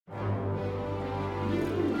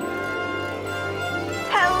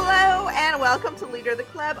welcome to Leader of the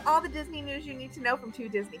Club, all the Disney news you need to know from two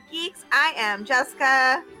Disney geeks. I am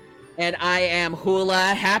Jessica. And I am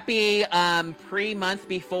Hula. Happy pre-month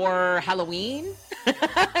before Halloween.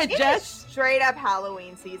 Just straight up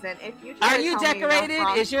Halloween season. If you Are you decorated?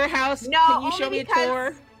 Is your house? No, can you show me a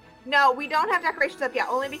tour? No, we don't have decorations up yet,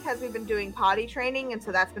 only because we've been doing potty training, and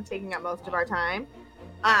so that's been taking up most of our time.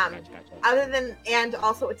 Gotcha. Other than, and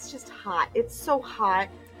also it's just hot. It's so hot.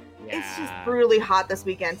 Yeah. It's just brutally hot this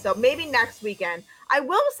weekend. So maybe next weekend. I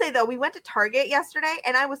will say though, we went to Target yesterday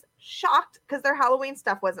and I was shocked because their Halloween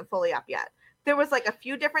stuff wasn't fully up yet. There was like a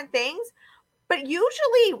few different things, but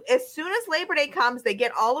usually as soon as Labor Day comes, they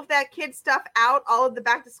get all of that kid stuff out, all of the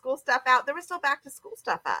back to school stuff out. There was still back to school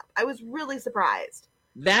stuff up. I was really surprised.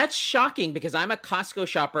 That's shocking because I'm a Costco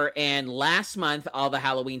shopper and last month all the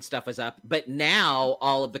Halloween stuff was up, but now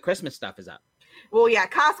all of the Christmas stuff is up. Well, yeah,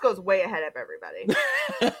 Costco's way ahead of everybody.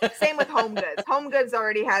 Same with Home Goods. Home Goods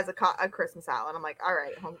already has a Christmas aisle, and I'm like, all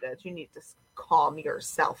right, Home Goods, you need to calm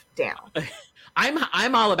yourself down.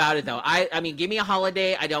 I'm all about it though. I mean, give me a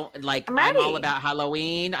holiday. I don't like. I'm all about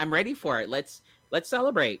Halloween. I'm ready for it. Let's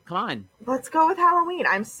celebrate. Come on. Let's go with Halloween.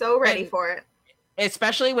 I'm so ready for it.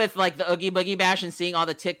 Especially with like the Oogie Boogie Bash and seeing all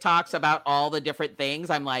the TikToks about all the different things.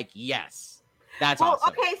 I'm like, yes. That's awesome.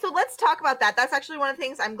 Okay, so let's talk about that. That's actually one of the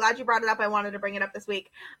things. I'm glad you brought it up. I wanted to bring it up this week.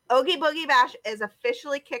 Oogie Boogie Bash is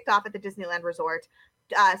officially kicked off at the Disneyland Resort.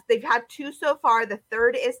 They've had two so far. The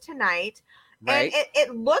third is tonight. Right. And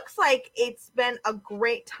it looks like it's been a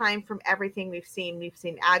great time from everything we've seen. We've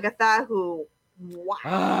seen Agatha, who,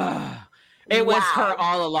 wow. It was her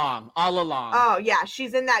all along. Oh, yeah.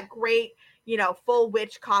 She's in that great, full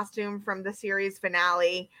witch costume from the series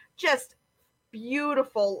finale. Just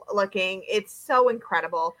beautiful looking. It's so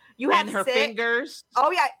incredible. You have her fingers. Oh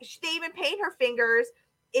yeah, they even paint her fingers.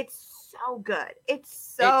 It's so good. It's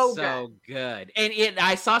so good. And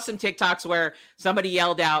I saw some TikToks where somebody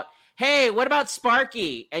yelled out, "Hey, what about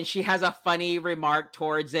Sparky?" And she has a funny remark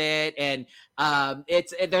towards it. And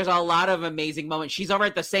there's a lot of amazing moments. She's over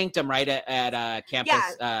at the Sanctum, right at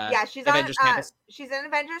campus. Yeah, she's Avengers on campus. She's in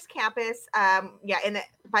Avengers campus.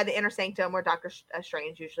 By the Inner Sanctum where Doctor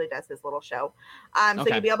Strange usually does his little show. So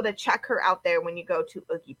you'll be able to check her out there when you go to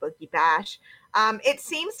Oogie Boogie Bash. It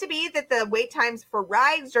seems to be that the wait times for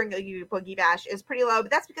rides during Oogie Boogie Bash is pretty low,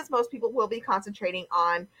 but that's because most people will be concentrating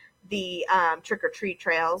on the trick-or-treat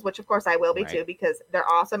trails, which of course I will be too, because they're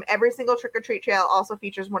awesome. Every single trick-or-treat trail also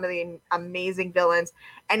features one of the amazing villains.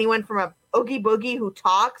 Anyone from a Oogie Boogie who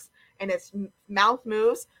talks and his mouth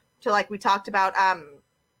moves to, like we talked about,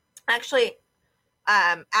 Agatha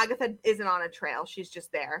isn't on a trail. She's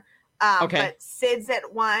just there. But Sid's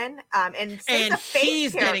at one, and Sid's a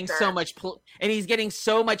face getting so much he's getting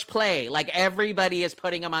so much play. Like everybody is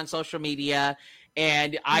putting him on social media.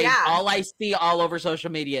 And all I see all over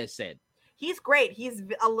social media is Sid. He's great. He's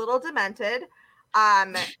a little demented.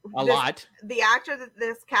 Lot. The actor,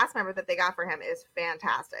 this cast member that they got for him is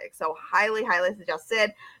fantastic. So highly, highly suggest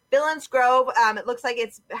Sid. Villains Grove. It looks like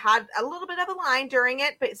it's had a little bit of a line during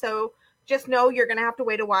it, but so just know you're going to have to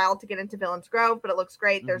wait a while to get into Villains Grove. But it looks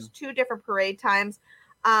great. Mm-hmm. There's two different parade times.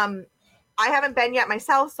 I haven't been yet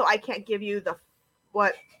myself, so I can't give you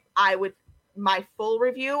my full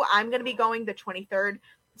review. I'm going to be going the 23rd.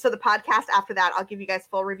 So the podcast after that, I'll give you guys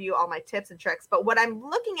full review, all my tips and tricks. But what I'm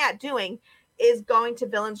looking at doing is going to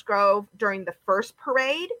Villains Grove during the first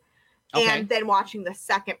parade and then watching the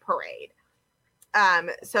second parade.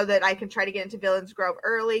 So that I can try to get into Villains Grove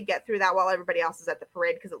early, get through that while everybody else is at the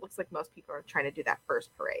parade, because it looks like most people are trying to do that first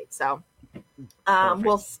parade. So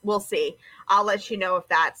we'll see. I'll let you know if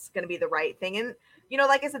that's going to be the right thing. And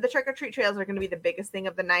like I said, the trick-or-treat trails are going to be the biggest thing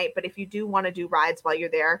of the night. But if you do want to do rides while you're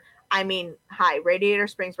there, Radiator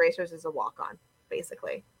Springs Racers is a walk-on,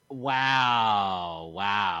 basically. Wow.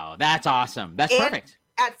 That's awesome. That's perfect.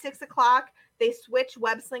 At 6:00, they switch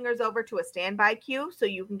Web Slingers over to a standby queue, so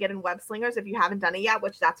you can get in Web Slingers if you haven't done it yet,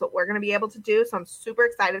 which that's what we're going to be able to do. So I'm super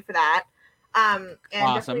excited for that. And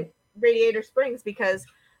awesome. Radiator Springs, because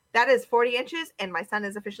that is 40 inches, and my son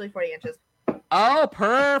is officially 40 inches. Oh,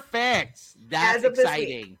 perfect. That's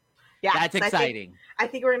exciting. Yeah, that's exciting. I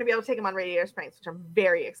think we're going to be able to take him on Radiator Springs, which I'm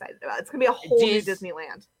very excited about. It's going to be a whole new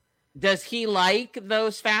Disneyland. Does he like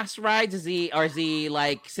those fast rides? Is he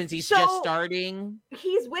like, since he's just starting?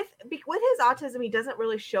 He's with his autism, he doesn't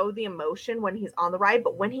really show the emotion when he's on the ride,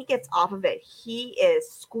 but when he gets off of it, he is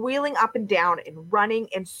squealing up and down and running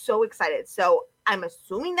and so excited. So I'm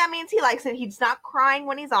assuming that means he likes it. He's not crying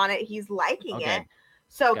when he's on it. He's liking it.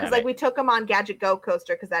 So, because we took him on Gadget Go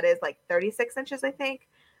Coaster, because that is like 36 inches, I think,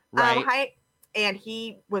 height. And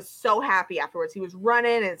he was so happy afterwards. He was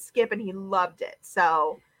running and skipping. He loved it.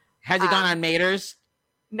 So, has he gone on Mater's?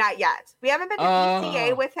 Not yet. We haven't been to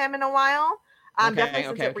DCA with him in a while. Definitely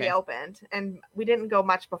since it reopened, and we didn't go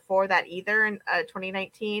much before that either in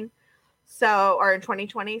 2019. Or in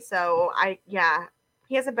 2020. So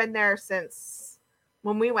he hasn't been there since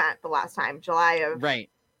when we went the last time, July of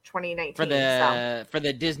 2019 for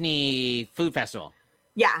the Disney Food Festival.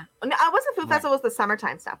 Yeah, no, it wasn't Food Festival. It was the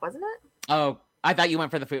summertime stuff, wasn't it? Oh, I thought you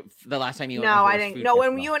went for the last time you went. No, I didn't. No,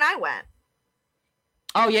 when you and I went.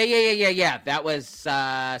 Oh yeah. That was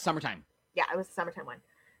summertime. Yeah, it was the summertime one.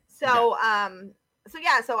 So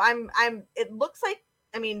so I'm. It looks like,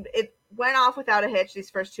 I mean, it went off without a hitch, these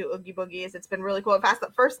first two Oogie Boogies. It's been really cool. In fact,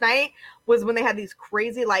 the first night was when they had these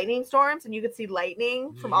crazy lightning storms and you could see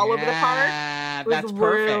lightning from all over the park. It was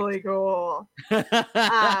really cool.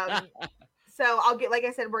 So I'll get, like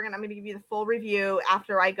I said, I'm going to give you the full review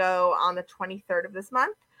after I go on the 23rd of this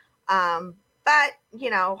month. But,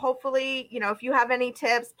 hopefully, if you have any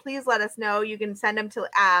tips, please let us know. You can send them to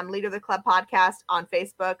Leader of the Club Podcast on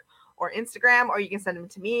Facebook or Instagram, or you can send them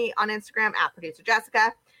to me on Instagram at Producer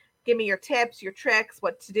Jessica. Give me your tips, your tricks,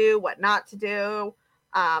 what to do, what not to do.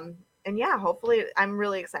 And yeah, hopefully, I'm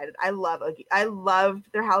really excited. I love Oogie. I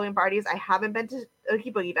loved their Halloween parties. I haven't been to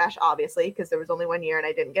Oogie Boogie Bash, obviously, because there was only 1 year and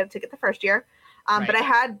I didn't get a ticket the first year. But I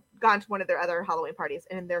had gone to one of their other Halloween parties,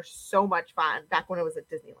 and they're so much fun back when it was at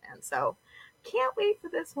Disneyland. So can't wait for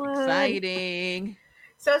this one. Exciting.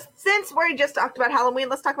 So since we just talked about Halloween,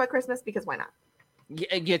 let's talk about Christmas, because why not?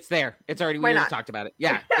 It's there. It's already, we already talked about it.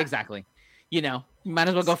 Yeah, exactly. You might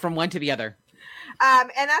as well go from one to the other.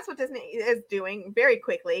 And that's what Disney is doing very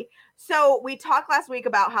quickly. So we talked last week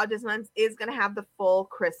about how Disneyland is going to have the full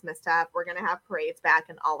Christmas stuff. We're going to have parades back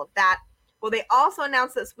and all of that. Well, they also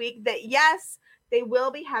announced this week that, yes, they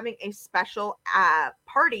will be having a special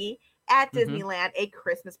party at Disneyland, a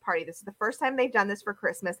Christmas party. This is the first time they've done this for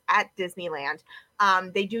Christmas at Disneyland.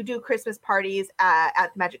 They do Christmas parties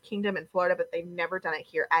at Magic Kingdom in Florida, but they've never done it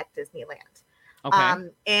here at Disneyland. Okay.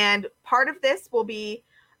 And part of this will be,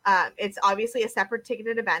 it's obviously a separate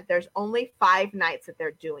ticketed event. There's only 5 nights that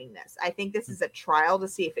they're doing this. I think this is a trial to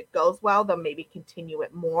see if it goes well. They'll maybe continue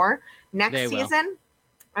it more next season.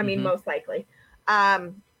 I mean, most likely.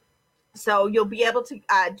 So you'll be able to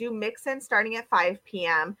do mix-in starting at 5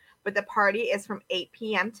 p.m., but the party is from 8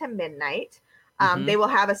 p.m. to midnight. They will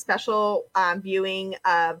have a special viewing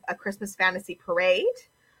of a Christmas fantasy parade.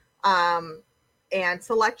 And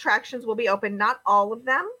select attractions will be open, not all of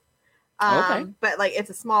them. But like, it's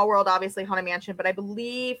a small world, obviously, Haunted Mansion, but I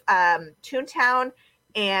believe Toontown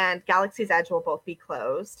and Galaxy's Edge will both be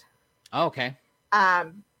closed. Okay.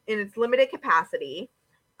 In its limited capacity.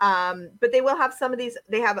 But they will have some of these,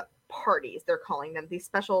 they have parties, they're calling them, these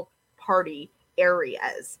special party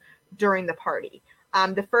areas during the party.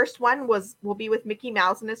 The first one will be with Mickey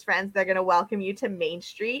Mouse and his friends. They're going to welcome you to Main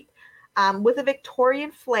Street with a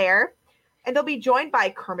Victorian flair. And they'll be joined by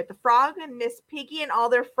Kermit the Frog and Miss Piggy and all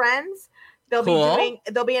their friends. They'll be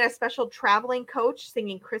in a special traveling coach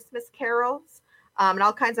singing Christmas carols and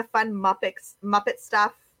all kinds of fun Muppet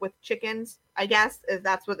stuff with chickens. I guess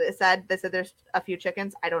that's what it said. They said there's a few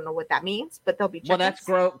chickens. I don't know what that means, but there'll be chickens.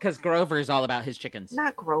 Well, that's because Grover is all about his chickens.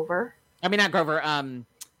 Not Grover. I mean, not Grover.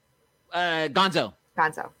 Gonzo.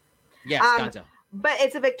 Yes, Gonzo. But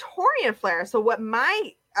it's a Victorian flair. So what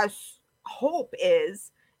my hope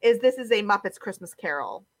is this is a Muppets Christmas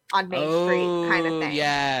Carol on Main Street kind of thing.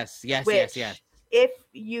 Yes. If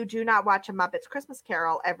you do not watch a Muppets Christmas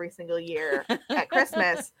Carol every single year at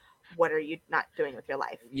Christmas, what are you not doing with your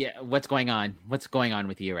life? Yeah, what's going on? What's going on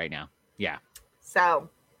with you right now? Yeah. So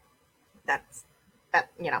that's that.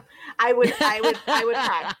 I would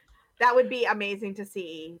cry. That would be amazing to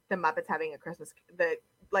see the Muppets having a Christmas,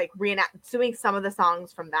 doing some of the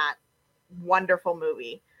songs from that wonderful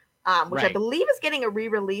movie. Which I believe is getting a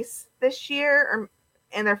re-release this year,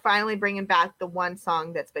 and they're finally bringing back the one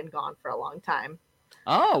song that's been gone for a long time.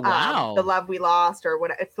 Oh, wow. The Love We Lost, or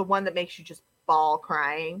what? It's the one that makes you just bawl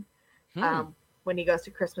crying when he goes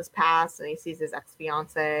to Christmas Past and he sees his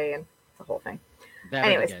ex-fiance, and it's the whole thing.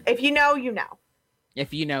 Anyways, if you know, you know.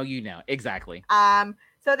 If you know, you know. Exactly.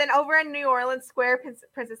 So then over in New Orleans Square,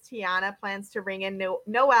 Princess Tiana plans to ring in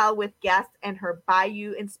Noel with guests and her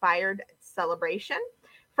Bayou-inspired celebration.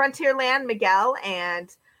 Frontierland, Miguel,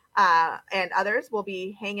 and others will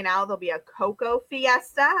be hanging out. There'll be a Coco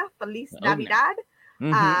Fiesta, Feliz Navidad.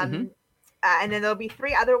 And then there'll be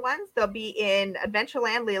 3 other ones. They'll be in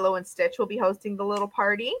Adventureland, Lilo and Stitch will be hosting the little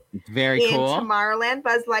party. Very cool. In Tomorrowland,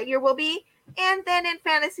 Buzz Lightyear will be. And then in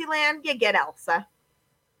Fantasyland, you get Elsa.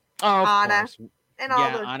 Oh, Anna. Of course. And all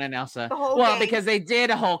Anna and Elsa. The whole gang. Because they did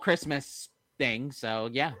a whole Christmas thing, so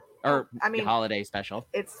yeah. Or the holiday special.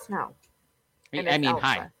 It's snow. I mean, Elsa.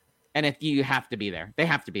 hi. And if you have to be there, they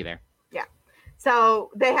have to be there. Yeah.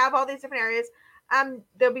 So they have all these different areas.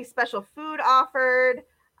 There'll be special food offered,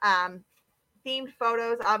 themed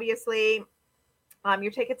photos, obviously.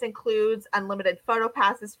 Your tickets includes unlimited photo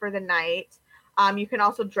passes for the night. You can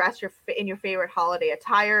also dress in your favorite holiday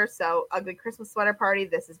attire. So ugly Christmas sweater party.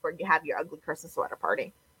 This is where you have your ugly Christmas sweater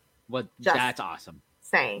party. That's awesome.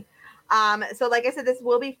 Saying. So like I said, this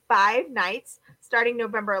will be 5 nights starting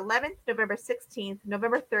November 11th, November 16th,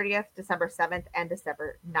 November 30th, December 7th, and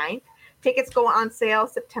December 9th. Tickets go on sale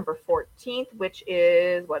September 14th, which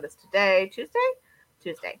is, what is today?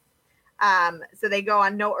 Tuesday. So they go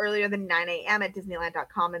on no earlier than 9 a.m. at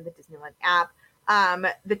Disneyland.com and the Disneyland app.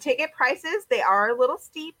 The ticket prices, they are a little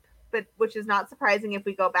steep, but which is not surprising if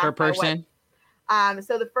we go back per person.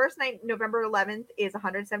 So the first night, November 11th, is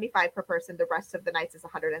 $175 per person. The rest of the nights is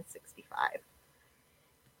 $165.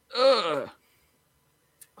 Ugh.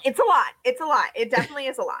 It's a lot. It definitely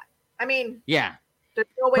is a lot. I mean, yeah, there's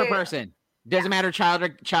no way per person. Doesn't matter child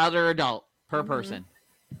or adult, per person.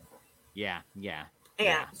 Yeah.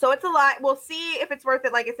 So it's a lot. We'll see if it's worth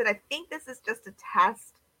it. Like I said, I think this is just a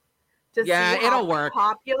test to see how it'll work.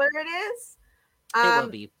 Popular it is. It will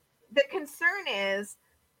be. The concern is,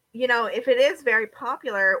 if it is very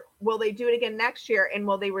popular, will they do it again next year? And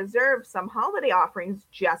will they reserve some holiday offerings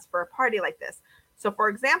just for a party like this? So, for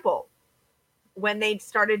example, when they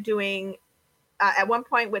started doing, at one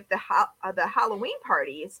point with the Halloween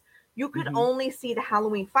parties, you could only see the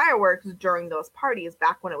Halloween fireworks during those parties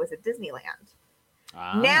back when it was at Disneyland.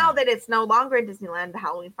 Now that it's no longer in Disneyland, the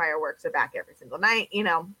Halloween fireworks are back every single night,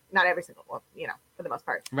 not every single one, for the most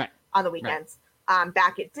part, right, on the weekends. Right.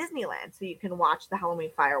 Back at Disneyland, so you can watch the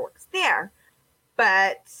Halloween fireworks there.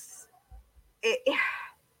 But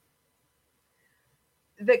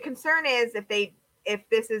the concern is if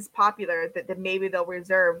this is popular, that maybe they'll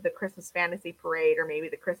reserve the Christmas Fantasy Parade or maybe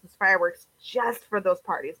the Christmas fireworks just for those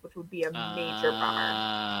parties, which would be a major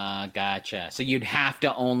bummer. Gotcha. So you'd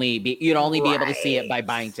only be able to see it by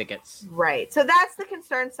buying tickets. Right. So that's the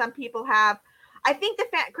concern some people have. I think the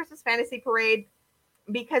Christmas Fantasy Parade,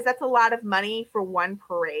 because that's a lot of money for one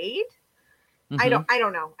parade. I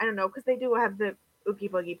don't know, because they do have the Oogie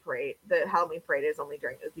Boogie Parade. The Halloween parade is only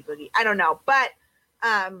during Oogie Boogie. I don't know, but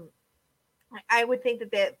I would think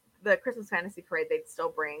that the Christmas Fantasy Parade they'd still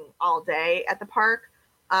bring all day at the park.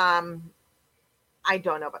 I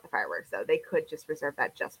don't know about the fireworks though. They could just reserve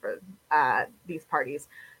that just for these parties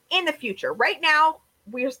in the future. Right now,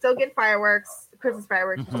 we are still getting fireworks, Christmas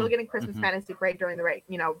fireworks. We're still getting Christmas Fantasy Parade during the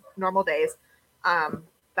normal days.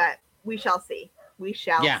 But we shall see. We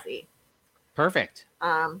shall see. Perfect.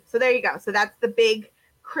 So there you go. So that's the big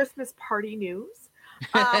Christmas party news.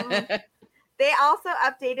 They also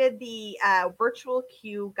updated the virtual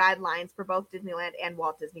queue guidelines for both Disneyland and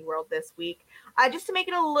Walt Disney World this week, just to make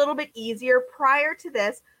it a little bit easier. Prior to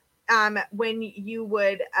this, when you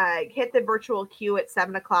would hit the virtual queue at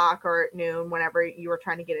 7:00 or at noon, whenever you were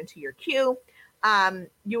trying to get into your queue,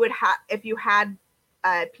 you would have, if you had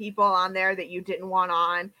people on there that you didn't want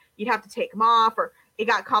on, you'd have to take them off, or it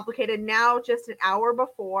got complicated. Now, just an hour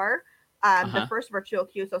before the first virtual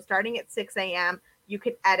queue, so starting at 6 a.m., you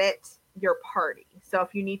could edit your party. So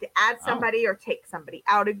if you need to add somebody or take somebody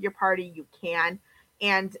out of your party, you can.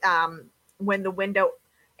 And when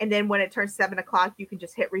it turns 7:00, you can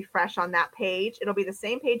just hit refresh on that page. It'll be the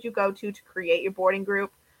same page you go to create your boarding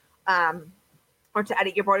group, or to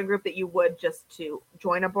edit your boarding group that you would just to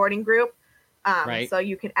join a boarding group. Right. So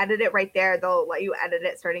you can edit it right there. They'll let you edit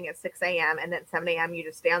it starting at 6 a.m. and then 7 a.m. you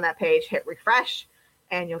just stay on that page, hit refresh,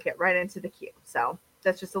 and you'll get right into the queue. So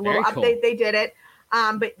that's just a little update. Cool. They did it.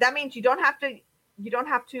 But that means you can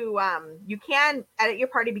edit your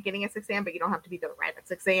party beginning at 6 a.m., but you don't have to be there right at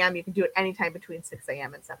 6 a.m. You can do it anytime between 6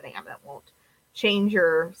 a.m. and 7 a.m. That won't change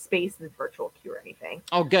your space in the virtual queue or anything.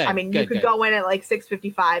 Oh, good. I mean, you could go in at like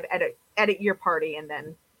 6:55, edit your party, and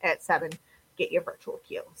then at 7, get your virtual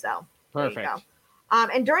queue. So perfect. There you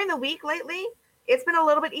go. And during the week lately, it's been a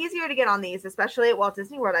little bit easier to get on these, especially at Walt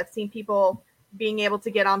Disney World. I've seen people being able to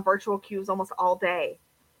get on virtual queues almost all day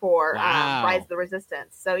for Rise of the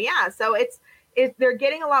Resistance. So yeah, so they're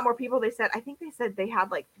getting a lot more people. I think they said they had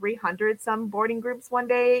like 300 some boarding groups one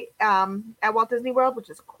day at Walt Disney World, which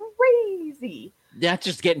is crazy. That's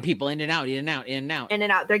just getting people in and out.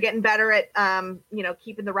 They're getting better at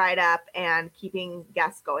keeping the ride up and keeping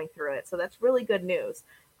guests going through it. So that's really good news.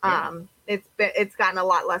 Yeah. It's gotten a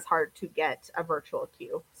lot less hard to get a virtual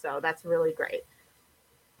queue. So that's really great.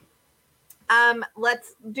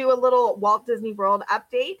 Let's do a little Walt Disney World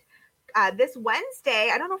update. This Wednesday,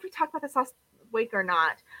 I don't know if we talked about this last week or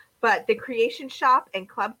not, But the Creation Shop and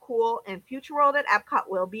Club Cool and Future World at Epcot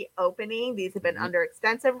will be opening. These have been under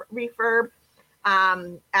extensive refurb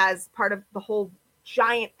as part of the whole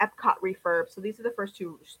giant Epcot refurb. So these are the first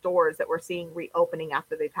 2 stores that we're seeing reopening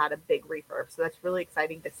after they've had a big refurb. So that's really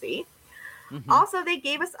exciting to see. Also, they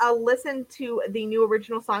gave us a listen to the new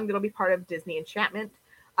original song that'll be part of Disney Enchantment.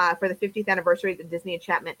 For the 50th anniversary, the Disney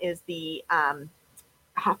Enchantment is the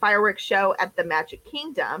fireworks show at the Magic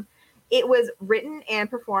Kingdom. It was written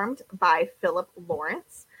and performed by Philip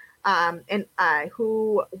Lawrence,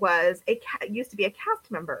 who was used to be a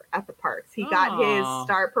cast member at the parks. He got his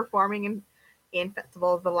start performing in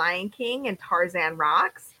Festival of the Lion King and Tarzan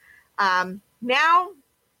Rocks. Now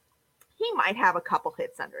he might have a couple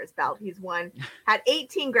hits under his belt. He's had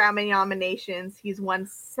 18 Grammy nominations. He's won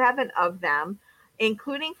 7 of them,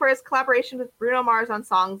 including for his collaboration with Bruno Mars on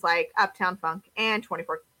songs like Uptown Funk and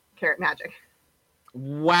 24 Karat Magic.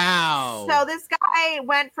 Wow. So this guy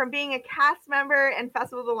went from being a cast member in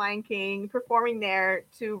Festival of the Lion King, performing there,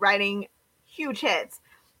 to writing huge hits.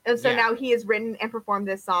 And so now he has written and performed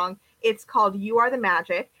this song. It's called You Are the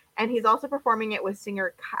Magic. And he's also performing it with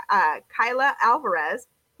singer Kyla Alvarez,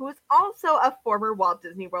 who is also a former Walt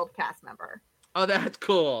Disney World cast member. Oh, that's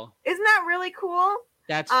cool. Isn't that really cool?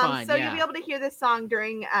 That's fun. So you'll be able to hear this song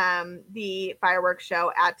during the fireworks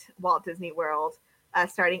show at Walt Disney World.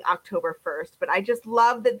 Starting October 1st. But I just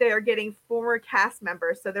love that they're getting former cast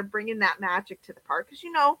members. So they're bringing that magic to the park.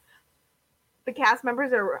 Because, the cast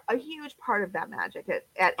members are a huge part of that magic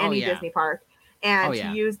at any Disney park. And to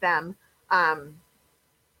use them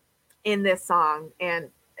in this song. And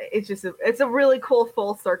it's a really cool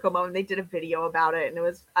full circle moment. They did a video about it. And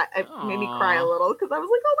it made me cry a little. Because I was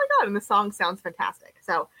like, oh my God. And the song sounds fantastic.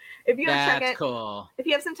 So if you want to check it. Cool. If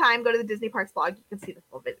you have some time, go to the Disney Parks blog. You can see the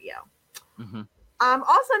full video.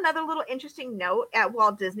 Also, another little interesting note at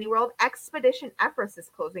Walt Disney World, Expedition Everest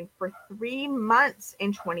is closing for 3 months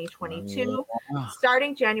in 2022,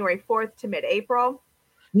 starting January 4th to mid-April.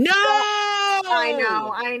 No!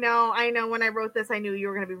 I know. When I wrote this, I knew you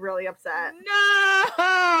were going to be really upset. No!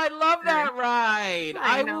 I love that ride.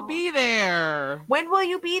 I will be there. When will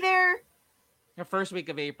you be there? The first week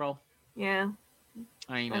of April. Yeah.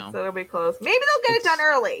 I know. So it'll be closed. Maybe they'll get it done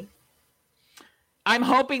early. I'm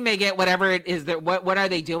hoping they get whatever it is that what are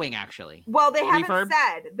they doing actually? Well, they haven't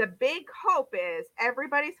said. The big hope is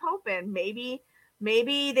everybody's hoping maybe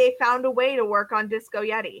they found a way to work on Disco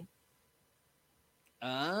Yeti.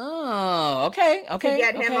 Oh, okay. To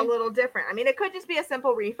get him a little different. I mean, it could just be a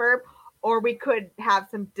simple refurb, or we could have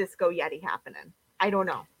some Disco Yeti happening. I don't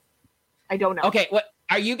know. Okay, what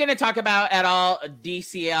are you going to talk about at all?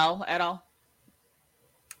 DCL at all?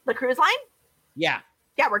 The cruise line? Yeah,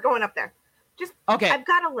 we're going up there. Okay. I've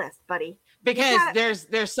got a list, buddy. Because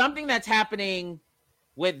there's something that's happening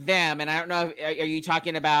with them, and I don't know. Are you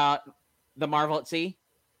talking about the Marvel at Sea?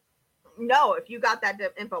 No, if you got that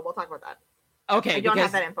info, we'll talk about that. Okay, I don't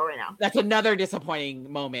have that info right now. That's another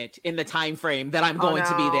disappointing moment in the time frame that I'm going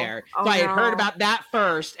to be there. So I had heard about that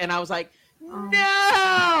first, and I was like,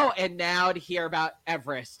 no. And now to hear about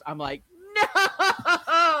Everest, I'm like,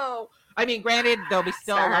 no. I mean, granted, there'll be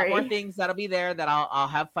still a lot more things that'll be there that I'll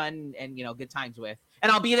have fun and good times with,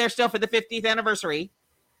 and I'll be there still for the 50th anniversary,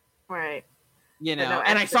 right? And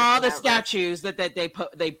I saw the statues that they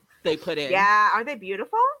put in. Yeah, are they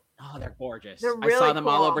beautiful? Oh, they're gorgeous. They're really I saw them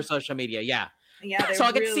cool. all over social media. Yeah, so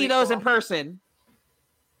I get to see those in person.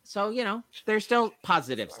 So there's still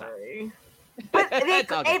positive stuff. But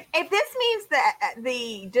if this means that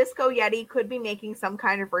the Disco Yeti could be making some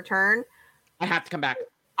kind of return, I have to come back.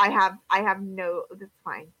 I have no. That's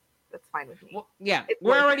fine. That's fine with me. Well, yeah,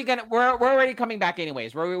 we're already coming back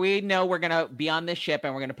anyways. We know we're gonna be on this ship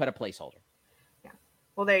and we're gonna put a placeholder. Yeah.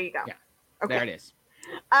 Well, there you go. Yeah. Okay. There it is.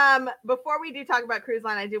 Before we do talk about cruise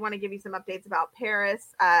line, I do want to give you some updates about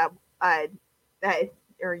Paris,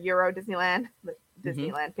 or Euro Disneyland.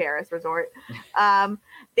 Disneyland Paris Resort.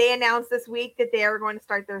 They announced this week that they are going to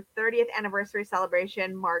start their 30th anniversary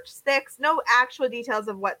celebration March 6th. No actual details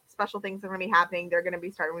of what special things are going to be happening. They're going to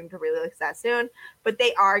be starting to release that soon, but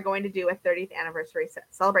they are going to do a 30th anniversary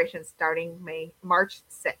celebration starting March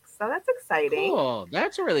 6th. So that's exciting. Cool.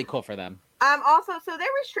 That's really cool for them. Also, so their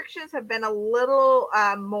restrictions have been a little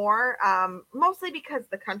more, mostly because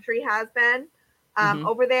the country has been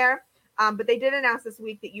over there. But they did announce this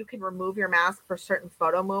week that you can remove your mask for certain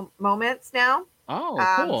photo moments now. Oh,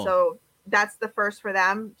 cool. So that's the first for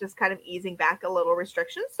them, just kind of easing back a little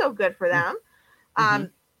restrictions. So good for them.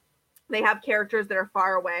 They have characters that are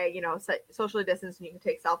far away, socially distanced, and you can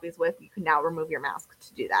take selfies with. You can now remove your mask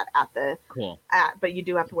to do that but you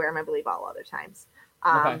do have to wear them, I believe, all other times.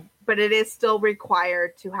 Okay. But it is still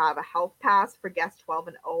required to have a health pass for guests 12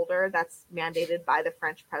 and older. That's mandated by the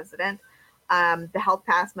French president. The health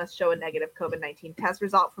pass must show a negative COVID-19 test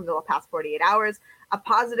result from the past 48 hours, a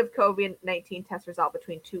positive COVID-19 test result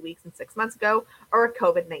between 2 weeks and 6 months ago, or a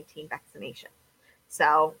COVID-19 vaccination.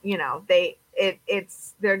 So, you know,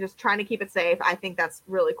 they're just trying to keep it safe. I think that's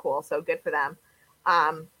really cool. So good for them.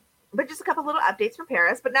 But just a couple little updates from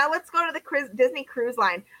Paris. But now let's go to the Disney Cruise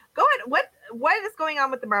Line. Go ahead. What is going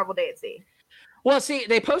on with the Marvel Day at Sea? Well, see,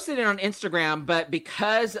 they posted it on Instagram, but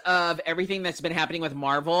because of everything that's been happening with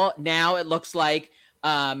Marvel, now it looks like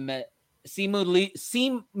Simu,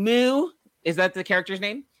 is that the character's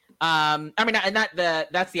name?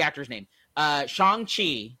 That's the actor's name.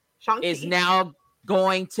 Shang-Chi is now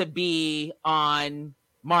going to be on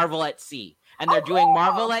Marvel at Sea. And they're doing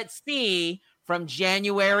Marvel at Sea from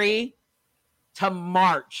January to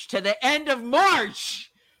March, to the end of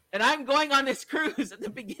March. And I'm going on this cruise at the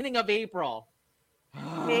beginning of April.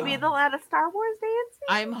 Maybe they'll add a Star Wars Day at Sea?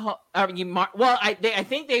 I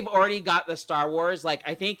think they've already got the Star Wars. Like,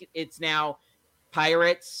 I think it's now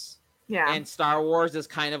Pirates and Star Wars is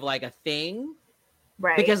kind of like a thing.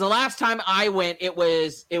 Right. Because the last time I went, it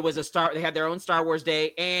was they had their own Star Wars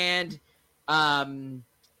Day, and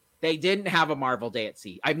they didn't have a Marvel Day at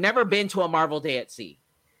Sea. I've never been to a Marvel Day at Sea,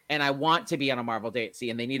 and I want to be on a Marvel Day at Sea,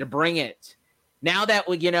 and they need to bring it. Now that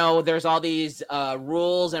there's all these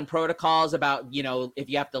rules and protocols about, if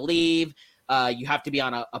you have to leave, you have to be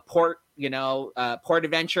on a port, port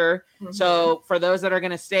adventure. Mm-hmm. So for those that are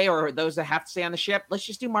going to stay or those that have to stay on the ship, let's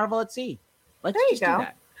just do Marvel at Sea. Let's just do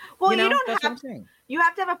that. Well, you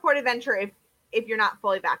have to have a port adventure if you're not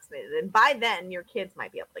fully vaccinated, and by then your kids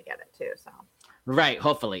might be able to get it too. So. Right,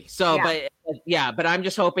 hopefully. So, but I'm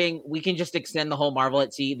just hoping we can just extend the whole Marvel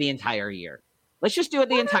at Sea the entire year. Let's just do it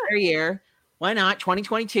the entire year. Why not?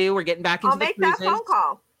 2022, we're getting back into the cruises. I'll make that phone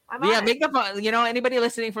call. Make the phone. Anybody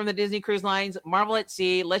listening from the Disney Cruise Lines, Marvel at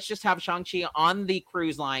Sea, let's just have Shang-Chi on the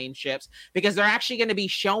cruise line ships, because they're actually going to be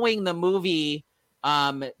showing the movie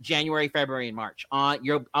January, February, and March.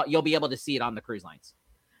 You'll be able to see it on the cruise lines.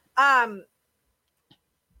 Well,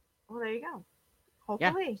 there you go.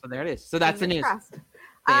 Hopefully. Yeah, so there it is. So that's the news.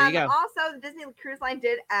 There you go. Also, the Disney Cruise Line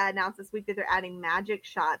did announce this week that they're adding magic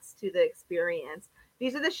shots to the experience.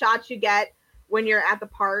 These are the shots you get when you're at the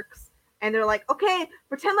parks, and they're like, okay,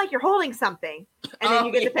 pretend like you're holding something. And then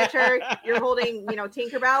you get the picture, you're holding,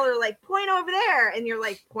 Tinkerbell, or like point over there, and you're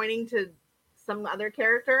like pointing to some other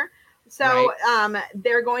character. So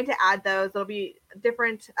they're going to add those. There'll be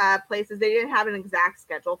different places. They didn't have an exact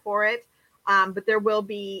schedule for it, but there will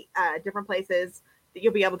be different places that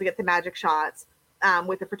you'll be able to get the magic shots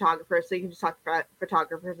with the photographers. So you can just talk to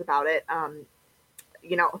photographers about it,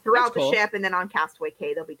 throughout the ship, and then on Castaway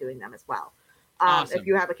Cay, they'll be doing them as well. Awesome. If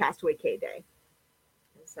you have a Castaway Cay day.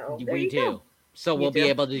 So we do. Go. So we'll be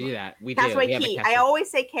able to do that. Castaway Cay. I always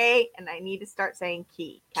say K, and I need to start saying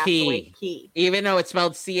Key. Castaway Cay. Even though it's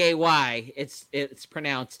spelled C-A-Y, it's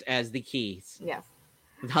pronounced as the Keys. Yes.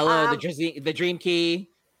 Hello, the Dream Key,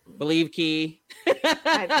 Believe Key.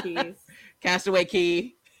 I have keys. Castaway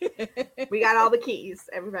Key. We got all the keys,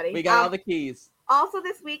 everybody. We got all the keys. Also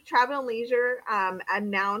this week, Travel and Leisure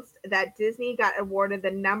announced that Disney got awarded the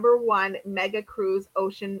 #1 mega cruise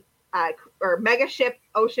ocean or mega ship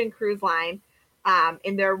ocean cruise line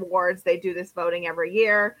in their awards. They do this voting every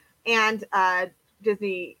year, and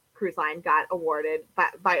Disney Cruise Line got awarded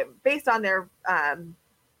by based on their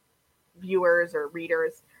viewers or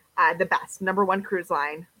readers the best #1 cruise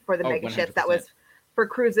line for the mega 100%. ships. That was for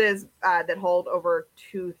cruises that hold over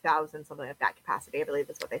 2,000 something like that capacity, I believe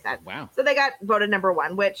is what they said. Wow! So they got voted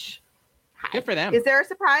 #1, which good for them. Is there a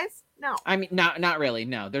surprise? No. I mean, not really.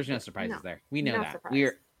 No, there's no surprises there. We know that. Surprise.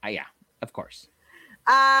 We're of course.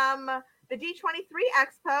 The D23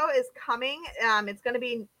 Expo is coming. It's going to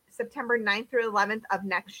be September 9th through 11th of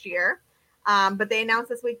next year. But they announced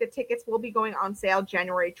this week that tickets will be going on sale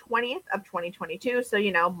January 20th of 2022. So,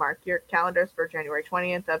 mark your calendars for January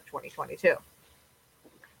 20th of 2022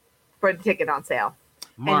 for the ticket on sale.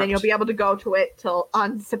 Marked. And then you'll be able to go to it till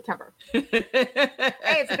on September. Hey,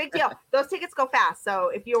 it's a big deal. Those tickets go fast. So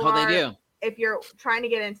if you they do. If you're trying to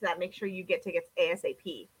get into that, make sure you get tickets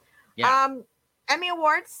ASAP. Yeah. Emmy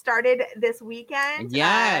Awards started this weekend.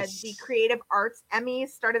 Yes. The Creative Arts Emmys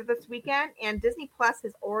started this weekend, and Disney Plus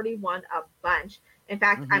has already won a bunch. In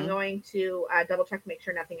fact, I'm going to double check to make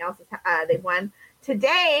sure nothing else they've won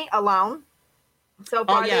today alone. So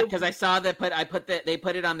far, because I saw that they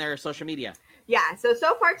put it on their social media. Yeah,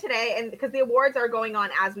 so far today, and because the awards are going on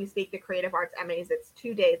as we speak, the Creative Arts Emmys, it's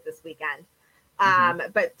 2 days this weekend.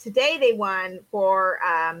 But today they won for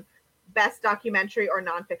Best Documentary or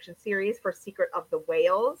Nonfiction Series for Secret of the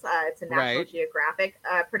Whales. It's a National Geographic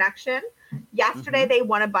production. Yesterday, they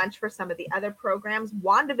won a bunch for some of the other programs.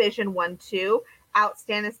 WandaVision won 2,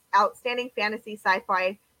 Outstanding Fantasy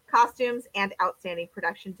Sci-Fi Costumes and Outstanding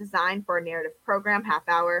Production Design for a Narrative Program, half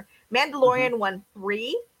hour. Mandalorian won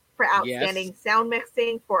 3 for Outstanding Sound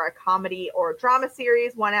Mixing for a Comedy or Drama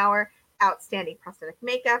Series, 1 hour. Outstanding Prosthetic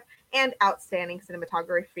Makeup and Outstanding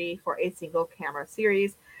Cinematography for a Single Camera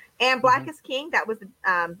Series. And Black is King, that was the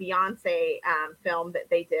Beyonce film that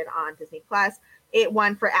they did on Disney Plus. It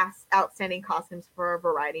won for Outstanding Costumes for a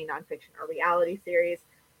Variety, Nonfiction, or Reality Series.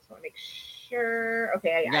 So I want to make sure.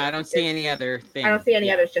 Okay. Yeah, I don't see any other things. I don't see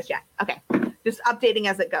any others just yet. Okay. Just updating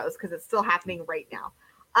as it goes because it's still happening right now.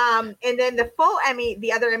 And then the full Emmy,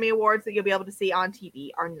 the other Emmy Awards that you'll be able to see on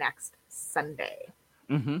TV are next Sunday.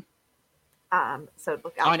 So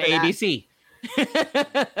look out on for ABC.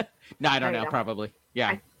 No, I don't know. Probably. Yeah.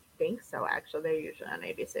 I think so, actually. They're usually on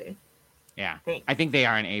ABC. Yeah. I think they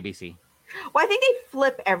are on ABC. Well, I think they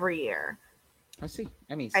flip every year. Let's see.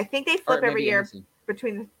 Emmys. I think they flip every year ABC.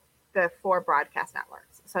 between the 4 broadcast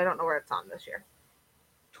networks. So I don't know where it's on this year.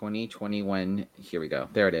 2021. Here we go.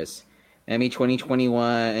 There it is. Emmy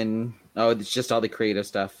 2021. Oh, it's just all the creative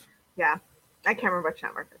stuff. Yeah. I can't remember which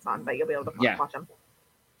network it's on, but you'll be able to watch them.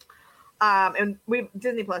 And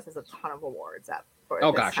Disney Plus has a ton of awards up for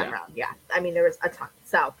this time around. Yeah. I mean, there was a ton.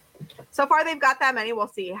 So far they've got that many. We'll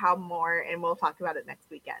see how more, and we'll talk about it next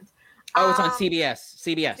weekend. Oh, it's on CBS.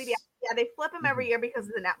 Yeah, they flip them every year because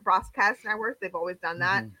of the broadcast network. They've always done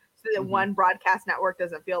that. So that one broadcast network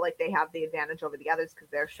doesn't feel like they have the advantage over the others because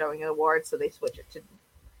they're showing an award. So they switch it to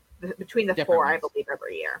between the different 4, ones. I believe,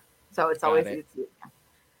 every year. So it's always easy.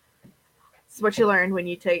 It's what you learn when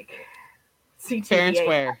you take CTVA. Fair and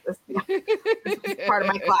square. This is part of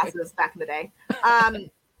my classes back in the day.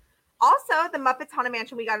 Also, the Muppets Haunted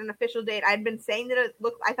Mansion, we got an official date. I had been saying that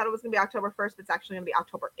I thought it was going to be October 1st. It's actually going to be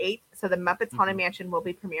October 8th. So the Muppets Haunted Mansion will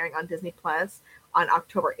be premiering on Disney Plus on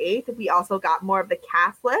October 8th. We also got more of the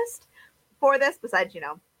cast list for this, besides,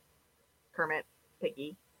 Kermit,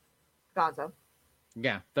 Piggy, Gonzo.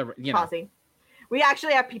 Yeah, Fozzie. We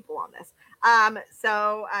actually have people on this.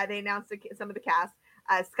 So they announced some of the cast.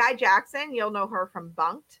 Sky Jackson, you'll know her from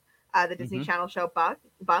Bunked. The Disney Channel show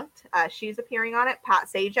Bunked. She's appearing on it. Pat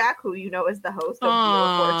Sajak, who you know is the host of Wheel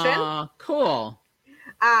of Fortune. Cool.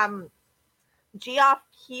 Geoff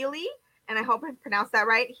Keighley, and I hope I pronounced that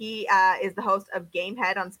right. He is the host of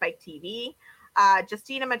Gamehead on Spike TV.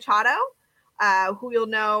 Justina Machado, who you'll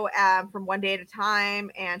know from One Day at a Time,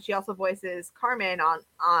 and she also voices Carmen on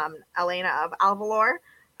Elena of Alvalor.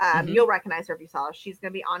 You'll recognize her if you saw her. She's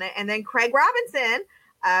going to be on it. And then Craig Robinson,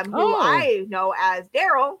 who I know as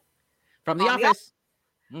Daryl. From The Office.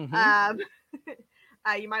 You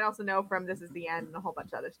might also know from This Is the End and a whole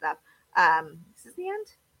bunch of other stuff. This Is the End?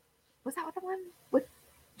 Was that what the one with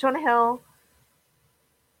Jonah Hill?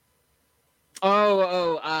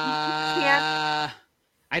 I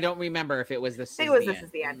don't remember if it was This. I think it was This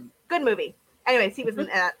Is the End. Good movie. Anyways, he was in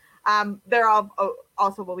that. They're all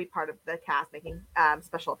also will be part of the cast making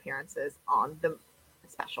special appearances on the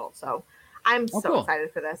special. So I'm so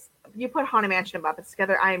excited for this. You put Haunted Mansion and Muppets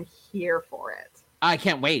together, I am here for it. I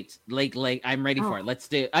can't wait. Like I'm ready for it. Let's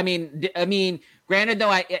do. I mean, granted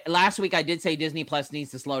though, last week I did say Disney Plus needs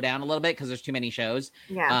to slow down a little bit because there's too many shows.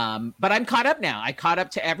 Yeah. But I'm caught up now. I caught up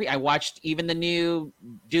to I watched even the new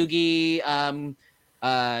Doogie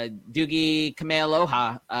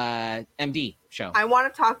Kamealoha MD show. I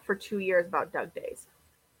want to talk for 2 years about Doug Days.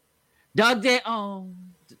 Doug Day.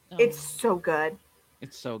 It's so good.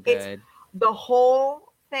 It's so good. It's the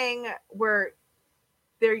whole thing where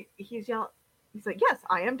he's yelling. He's like, "Yes,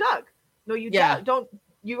 I am Doug." No, you don't.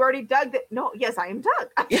 You already dug that. No, yes, I am Doug.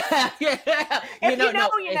 Yeah. If you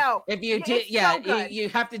know. If you dig, you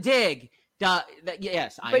have to dig.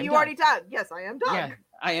 Yes, I am. But you Doug. already dug. Yes, I am Doug. Yeah,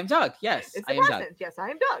 I am Doug. Yes, it's I am Doug. Yes, I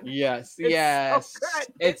am Doug. Yes, yes. So good.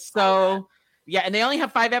 It's so. Yeah, and they only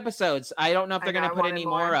have 5 episodes. I don't know if they're going to put any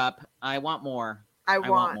more up. I want more. I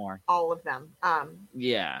want more. All of them.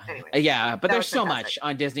 Yeah. Anyway, yeah, but there's so much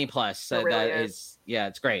on Disney Plus. So really that is,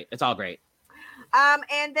 it's great. It's all great.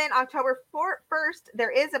 And then October 1st,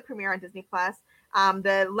 there is a premiere on Disney Plus.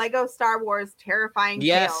 The Lego Star Wars Terrifying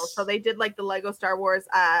Tales. So they did like the Lego Star Wars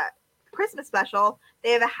Christmas special.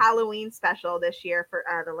 They have a Halloween special this year for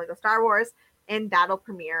the Lego Star Wars, and that'll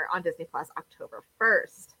premiere on Disney Plus October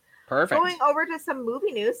 1st. Perfect. Going over to some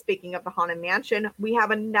movie news. Speaking of the Haunted Mansion, we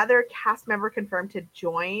have another cast member confirmed to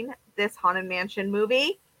join this Haunted Mansion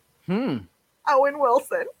movie. Owen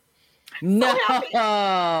Wilson. No. I'm so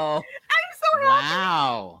happy.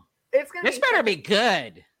 Wow. It's gonna this better be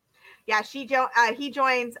good. Yeah, he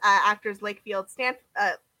joins actors Lakeith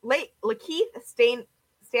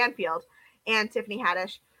Stanfield and Tiffany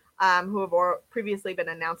Haddish, who have previously been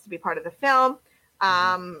announced to be part of the film.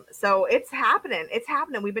 So it's happening. It's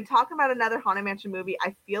happening. We've been talking about another Haunted Mansion movie,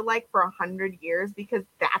 I feel like, for 100 years, because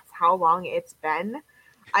that's how long it's been.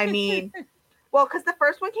 I mean, well, because the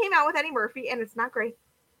first one came out with Eddie Murphy, and it's not great.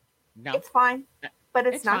 No. It's fine, but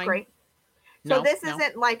it's not fine. Great. So this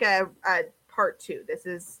isn't like a part 2. This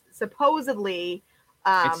is supposedly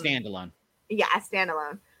it's standalone. Yeah,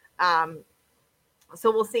 standalone.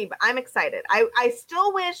 So we'll see, but I'm excited. I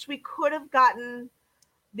still wish we could have gotten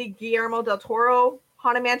the Guillermo del Toro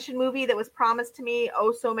Haunted Mansion movie that was promised to me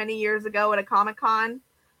so many years ago at a Comic-Con.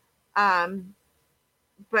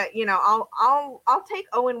 But you know, I'll take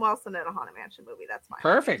Owen Wilson in a Haunted Mansion movie. That's fine.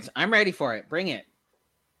 Perfect. I'm ready for it. Bring it.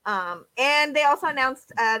 And they also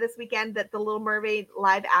announced this weekend that the Little Mermaid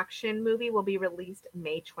live action movie will be released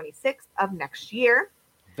May 26th of next year.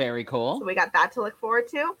 Very cool. So we got that to look forward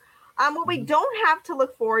to. What we don't have to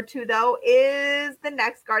look forward to, though, is the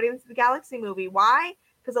next Guardians of the Galaxy movie. Why?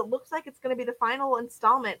 Because it looks like it's going to be the final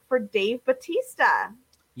installment for Dave Bautista.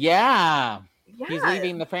 Yeah. He's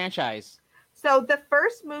leaving the franchise. So the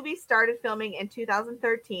first movie started filming in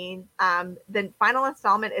 2013. The final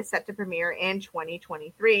installment is set to premiere in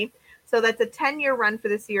 2023. So that's a 10-year run for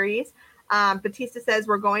the series. Bautista says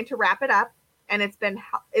we're going to wrap it up, and it's been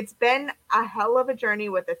a hell of a journey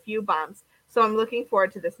with a few bumps. So I'm looking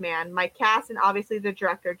forward to this, man. My cast and obviously the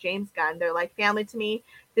director, James Gunn, they're like family to me.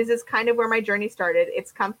 This is kind of where my journey started.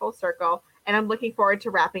 It's come full circle, and I'm looking forward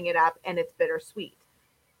to wrapping it up, and it's bittersweet.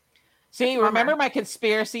 See, remember my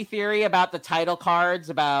conspiracy theory about the title cards,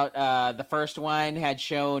 about the first one had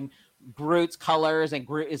shown Groot's colors, and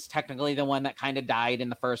Groot is technically the one that kind of died in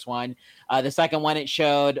the first one. The second one, it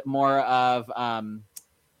showed more of,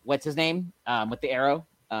 what's his name? With the arrow?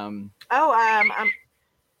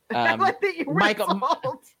 I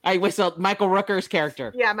whistled Michael Rooker's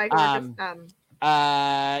character. Yeah, Michael Rooker's.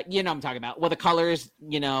 You know what I'm talking about. Well, the colors,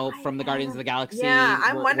 from the Guardians of the Galaxy. Yeah,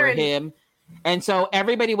 I'm wondering. Were him. And so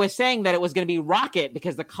everybody was saying that it was going to be Rocket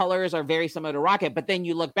because the colors are very similar to Rocket. But then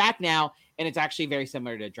you look back now, and it's actually very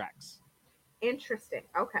similar to Drax. Interesting.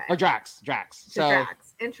 Okay. Or Drax. So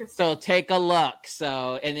Drax. Interesting. So take a look.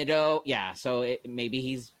 So maybe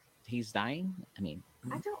he's dying. I mean.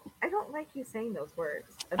 I don't like you saying those words.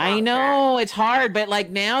 I know it's hard, but like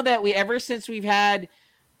now that ever since we've had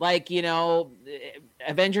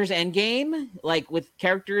Avengers Endgame, like with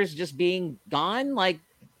characters just being gone, like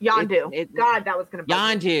Yondu. God, that was gonna be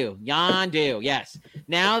Yondu. Yes.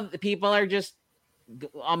 Now the people are just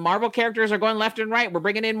Marvel characters are going left and right. We're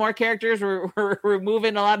bringing in more characters. We're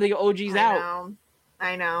moving a lot of the OGs out.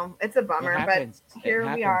 I know. It's a bummer, but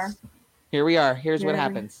here we are. Here we are. Here's what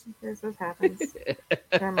happens. Here's what happens.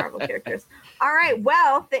 They're Marvel characters. All right.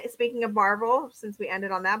 Well, speaking of Marvel, since we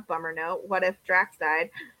ended on that bummer note, what if Drax died?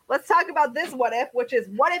 Let's talk about this what if, which is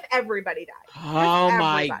what if everybody died? Oh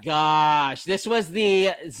my gosh. This was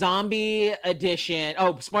the zombie edition.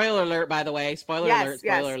 Oh, spoiler alert, by the way. Spoiler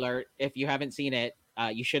alert. If you haven't seen it,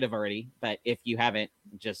 you should have already. But if you haven't,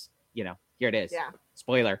 just, here it is. Yeah.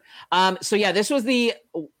 Spoiler. So yeah, this was the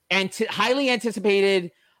highly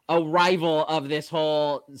anticipated arrival of this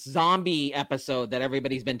whole zombie episode that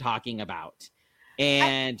everybody's been talking about.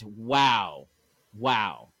 And wow.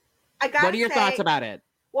 What are your thoughts about it?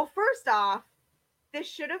 Well, first off, this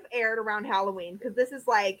should have aired around Halloween because this is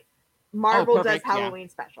like Marvel does Halloween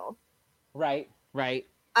special. Right. Denai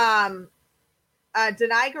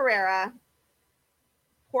Guerrera,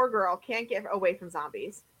 poor girl, can't get away from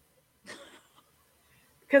zombies.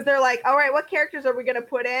 Because they're like, all right, what characters are we going to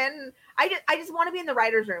put in? I just want to be in the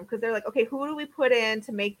writer's room because they're like, okay, who do we put in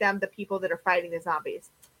to make them the people that are fighting the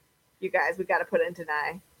zombies? You guys, we got to put in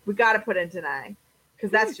Denai.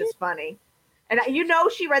 Because that's just funny. And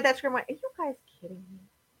she read that script and went, are you guys kidding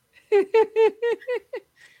me?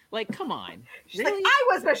 Like, come on. She's really? Like, I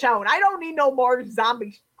was Michonne. I don't need no more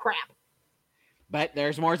zombie crap. But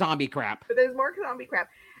there's more zombie crap.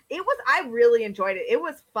 I really enjoyed it. It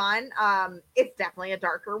was fun. It's definitely a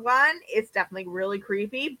darker one. It's definitely really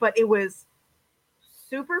creepy, but it was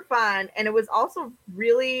super fun. And it was also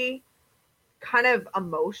really kind of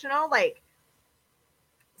emotional. Like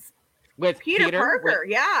with Peter Parker.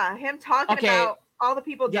 Yeah. Him talking about all the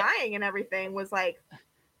people dying and everything was like.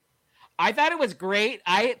 I thought it was great.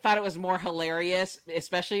 I thought it was more hilarious,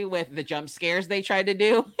 especially with the jump scares they tried to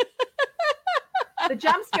do. The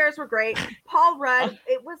jump scares were great. Paul Rudd,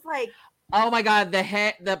 it was like, oh my God,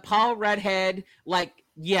 the Paul Rudd head. Like,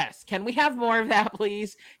 yes, can we have more of that,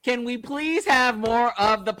 please? Can we please have more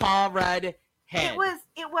of the Paul Rudd head? It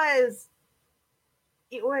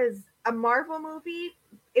was a Marvel movie.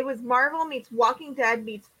 It was Marvel meets Walking Dead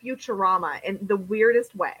meets Futurama in the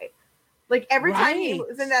weirdest way. Like every time he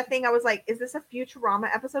was in that thing, I was like, "Is this a Futurama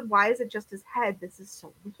episode? Why is it just his head? This is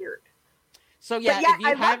so weird." So yeah, if you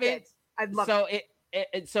I have it, I love so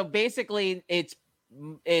it. So basically, it's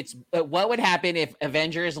what would happen if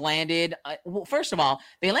Avengers landed. Well, first of all,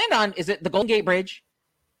 they land on the Golden Gate Bridge.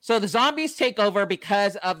 So the zombies take over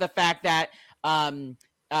because of the fact that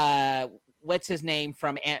what's his name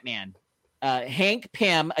from Ant-Man? Hank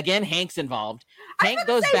Pym. Again, Hank's involved. Hank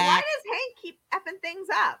goes back. Why does Hank keep effing things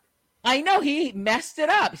up? I know, he messed it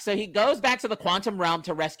up. So he goes back to the quantum realm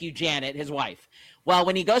to rescue Janet, his wife. Well,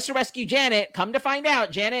 when he goes to rescue Janet, come to find out,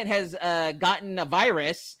 Janet has gotten a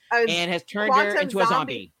virus and has turned her into a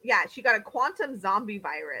zombie. Yeah, she got a quantum zombie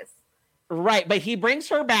virus. Right, but he brings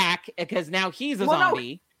her back because now he's a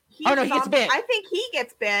zombie. He gets bit. I think he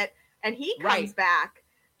gets bit, and he comes back.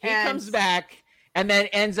 He comes back and then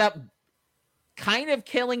ends up kind of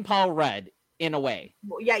killing Paul Rudd in a way.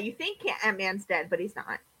 Well, yeah, you think Ant-Man's dead, but he's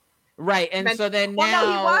not. Right, and so then no, he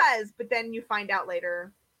was, but then you find out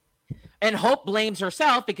later. And Hope blames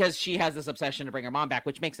herself because she has this obsession to bring her mom back,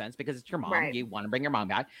 which makes sense because it's your mom. Right. You want to bring your mom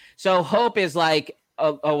back. So Hope is like,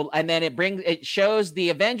 oh, and then it shows the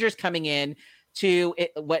Avengers coming in to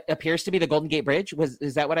what appears to be the Golden Gate Bridge.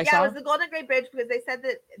 Is that what I saw? Yeah, it was the Golden Gate Bridge because they said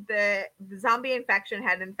that the zombie infection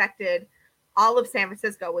had infected all of San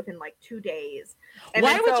Francisco within like 2 days. And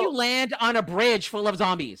why would you land on a bridge full of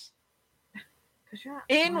zombies?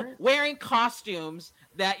 Wearing costumes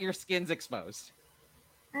that your skin's exposed.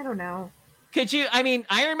 I don't know. Could you? I mean,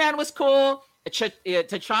 Iron Man was cool.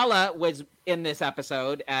 T'Challa was in this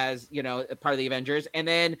episode as part of the Avengers, and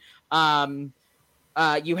then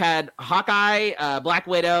you had Hawkeye, Black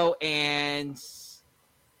Widow, and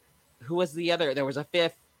who was the other? There was a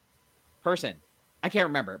fifth person. I can't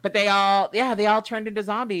remember, but they all turned into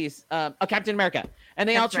zombies. Captain America, and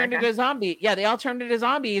they all turned into zombies. Yeah, they all turned into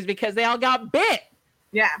zombies because they all got bit.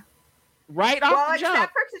 Yeah, right off the jump.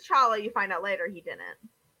 Except for T'Challa, you find out later he didn't.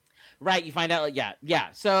 Right, you find out.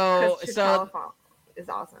 Yeah. So is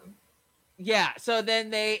awesome. Yeah, so then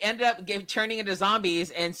they ended up turning into zombies,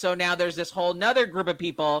 and so now there's this whole nother group of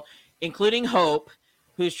people, including Hope,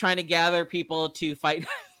 who's trying to gather people to fight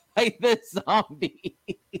the zombie.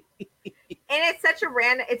 And it's such a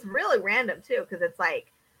random. It's really random too, because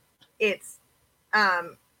it's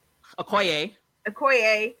Okoye,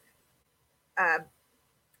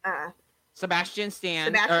 Sebastian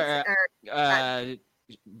Stan,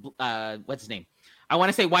 what's his name? I want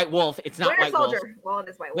to say White Wolf. It's not White Wolf. Well, it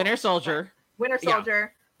is White Wolf. Winter Soldier. Winter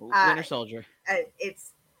Soldier. Winter Soldier.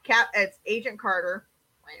 It's Agent Carter.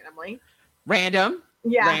 Random.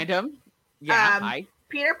 Yeah. Random. Yeah. Hi.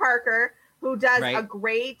 Peter Parker, who does a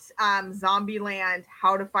great Zombieland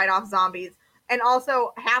How to Fight Off Zombies, and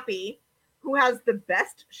also Happy, who has the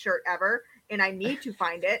best shirt ever, and I need to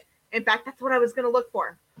find it. In fact, that's what I was going to look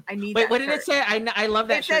for. I need. Wait, what did it say? I love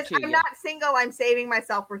that shirt too. I'm not single. I'm saving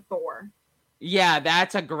myself for Thor. Yeah,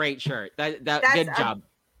 that's a great shirt. That's good job.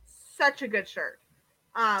 Such a good shirt.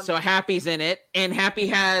 So Happy's in it, and Happy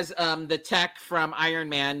has the tech from Iron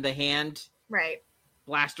Man, the hand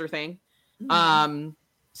blaster thing. Mm-hmm.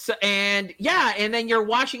 And then you're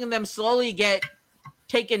watching them slowly get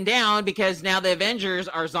taken down because now the Avengers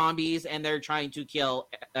are zombies and they're trying to kill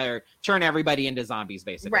or turn everybody into zombies,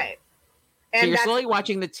 basically. Right. And so you're slowly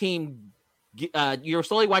watching the team. You're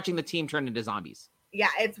slowly watching the team turn into zombies. Yeah,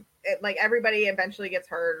 it's like everybody eventually gets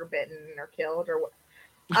hurt or bitten or killed or what.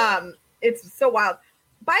 It's so wild.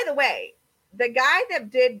 By the way, the guy that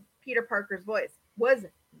did Peter Parker's voice was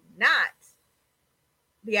not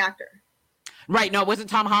the actor. Right. No, it wasn't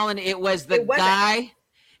Tom Holland. It was the guy.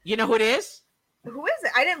 You know who it is? Who is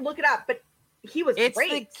it? I didn't look it up, but he was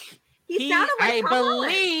great. He sounded like Tom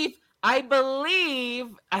Holland. I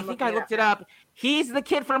think I looked it up. He's the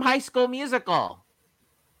kid from High School Musical.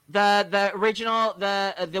 The original,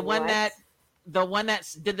 the one that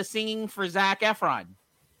did the singing for Zac Efron.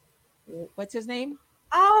 What's his name?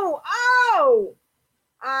 Hold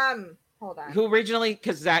on. Who originally?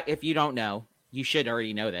 Because Zach, if you don't know, you should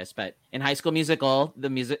already know this. But in High School Musical,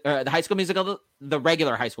 the High School Musical, the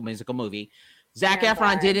regular High School Musical movie, Zac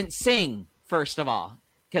Efron didn't sing first of all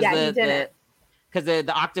because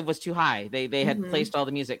the octave was too high. They had placed all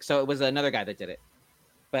the music, so it was another guy that did it.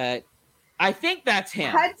 But I think that's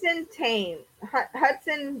him. Hudson Thames.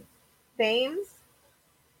 Hudson Thames.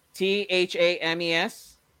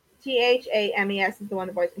 Thames. Thames is the one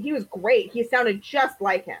that voiced him. He was great. He sounded just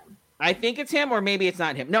like him. I think it's him, or maybe it's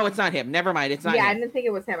not him. No, it's not him. Never mind. It's not him. Yeah, I didn't think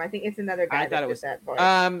it was him. I think it's another guy. I thought it was that voice.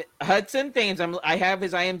 Hudson Thames. I have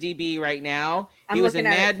his IMDb right now. He was in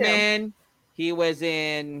Mad Men. He was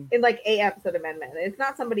in like a episode of Men. It's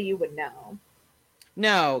not somebody you would know.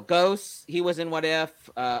 No, Ghosts. He was in What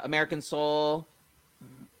If, American Soul.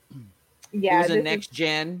 Yeah, he was in Next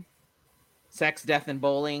Gen, Sex, Death, and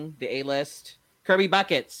Bowling, the A-List. Kirby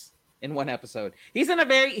Buckets in one episode. He's in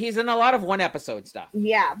a lot of one episode stuff.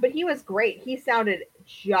 Yeah, but he was great. He sounded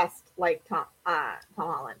just like Tom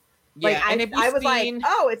Holland. Like, yeah, and I was like,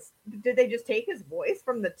 oh, did they just take his voice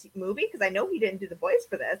from the movie? Because I know he didn't do the voice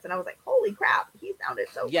for this, and I was like, holy crap, he sounded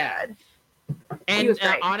so good. And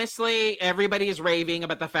honestly, everybody is raving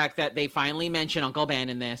about the fact that they finally mention Uncle Ben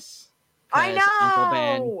in this. I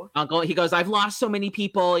know. Uncle Ben, he goes, I've lost so many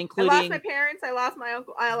people, including I lost my parents. I lost my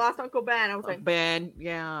uncle. I lost Uncle Ben. I was like, Ben,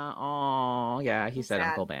 yeah, oh, yeah. He said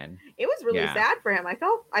sad. Uncle Ben. It was really sad for him. I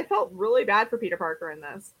felt really bad for Peter Parker in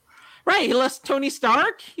this. Right, he lost Tony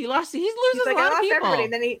Stark. He loses a lot of people. Everybody,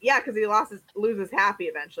 and then because he loses Happy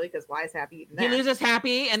eventually. Because why is Happy even there? He loses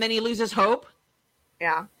Happy, and then he loses Hope.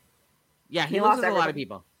 Yeah, yeah, he loses a lot of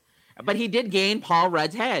people, but he did gain Paul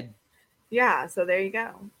Rudd's head. Yeah, so there you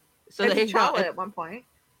go. So there you go. At one point,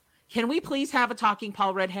 can we please have a talking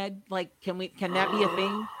Paul Rudd head? Like, can that be a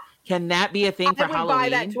thing? Can that be a thing for Halloween? I would buy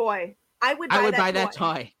that toy. I would buy that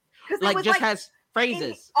toy. Like, just has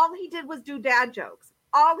phrases. All he did was do dad jokes.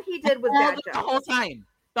 All he did was dad jokes. The whole time.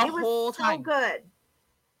 The whole time. So good.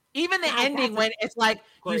 Even the ending when it's like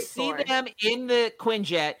you see them in the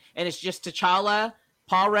Quinjet and it's just T'Challa,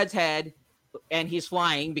 Paul Rudd's head, and he's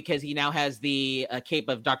flying because he now has the cape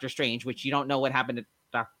of Doctor Strange, which you don't know what happened to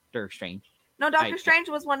Doctor Strange. No, Doctor Strange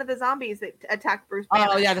was one of the zombies that attacked Bruce Banner.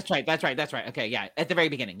 Oh, yeah, that's right. Okay, yeah, at the very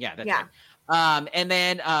beginning. Yeah, that's right. And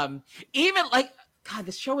then even like, God,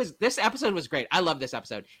 this episode was great. I love this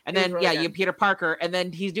episode. And then, really you have Peter Parker, and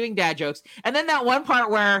then he's doing dad jokes. And then that one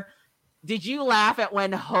part where, did you laugh at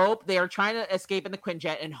when Hope, they are trying to escape in the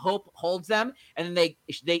Quinjet, and Hope holds them, and then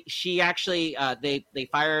she actually, they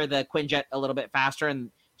fire the Quinjet a little bit faster,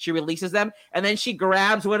 and she releases them, and then she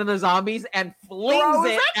grabs one of the zombies and flings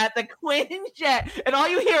it at the Quinjet, and all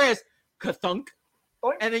you hear is ka-thunk,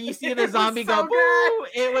 and then you see the zombie go, boo!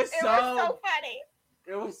 It was so funny.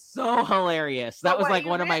 It was so hilarious. That was like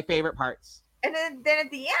one of my favorite parts. And then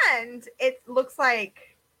at the end, it looks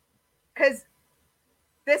like, because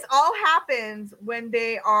this all happens when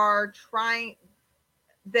they are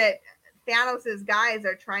that Thanos' guys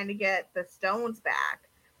are trying to get the stones back.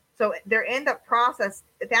 So they're in the process.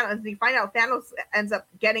 You find out Thanos ends up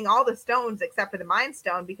getting all the stones except for the Mind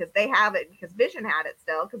Stone because they have it, because Vision had it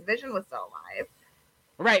still, because Vision was still alive.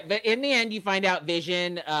 Right, but in the end, you find out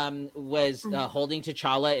Vision was holding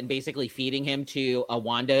T'Challa and basically feeding him to a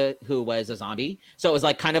Wanda who was a zombie. So it was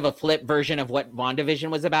like kind of a flip version of what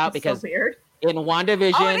WandaVision was about. That's because so weird. In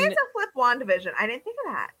WandaVision, oh, it is a flip WandaVision. I didn't think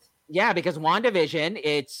of that. Yeah, because WandaVision,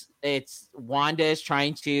 it's Wanda is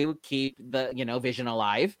trying to keep the Vision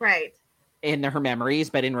alive, right, in her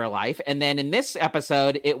memories, but in real life. And then in this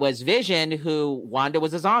episode, it was Vision who Wanda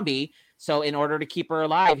was a zombie. So in order to keep her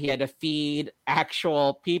alive, he had to feed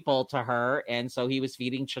actual people to her. And so he was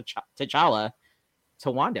feeding T'Challa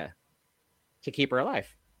to Wanda to keep her alive.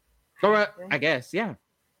 So, I guess, yeah.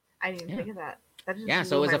 I didn't think of that.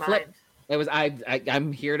 So it was a flip. Mind. It was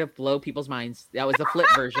I'm here to blow people's minds. That was the flip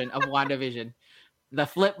version of WandaVision. The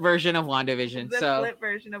flip version of WandaVision. Flip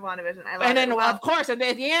version of WandaVision. I love it. And then, of course, at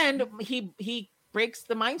the end, he breaks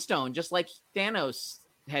the Mind Stone, just like Thanos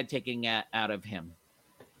had taken out of him.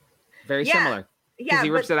 Very similar. Because he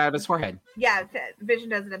rips it out of his forehead. Yeah, Vision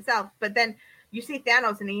does it himself. But then you see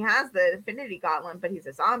Thanos, and he has the Infinity Gauntlet, but he's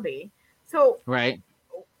a zombie. So, right,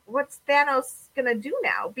 what's Thanos gonna do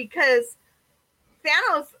now? Because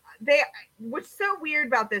Thanos, what's so weird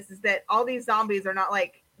about this is that all these zombies are not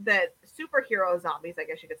like the superhero zombies, I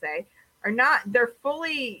guess you could say, they're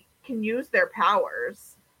fully can use their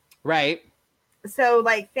powers. Right. So,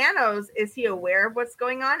 like, Thanos, is he aware of what's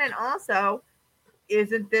going on? And also,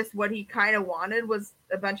 isn't this what he kind of wanted, was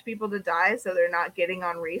a bunch of people to die so they're not getting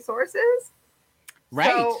on resources?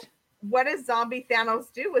 Right. So what does zombie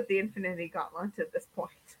Thanos do with the Infinity Gauntlet at this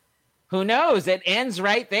point? Who knows? It ends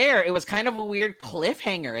right there. It was kind of a weird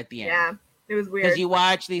cliffhanger at the end. Yeah, it was weird. Because you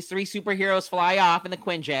watch these three superheroes fly off in the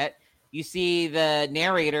Quinjet. You see the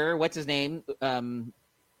narrator, what's his name? Uatu?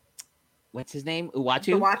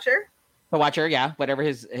 The Watcher? The Watcher, yeah. Whatever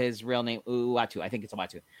his real name. Uatu. I think it's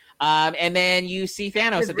Uatu. And then you see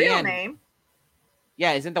Thanos at the end. His real name?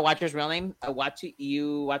 Yeah, isn't the Watcher's real name?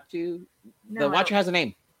 Uatu? No, the Watcher has a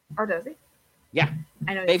name. Oh, does he? Yeah.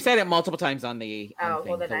 I know. They've said it multiple times on the thing.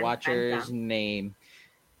 Well, the Watcher's name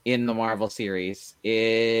in the Marvel series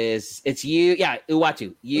is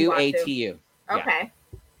Uatu. Uatu. Okay.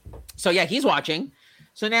 Yeah. So yeah, he's watching.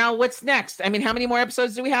 So now what's next? I mean, how many more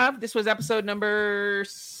episodes do we have? This was episode number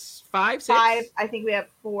 5, 6? 5. I think we have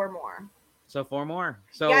 4 more. So 4 more.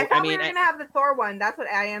 So yeah, I thought we were gonna have the Thor one. That's what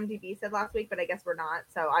IMDb said last week, but I guess we're not.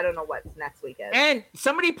 So I don't know what next week is. And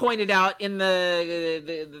somebody pointed out in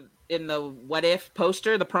the What If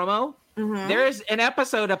poster, the promo, there's an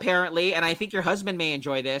episode apparently, and I think your husband may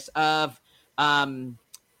enjoy this, of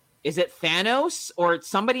is it Thanos or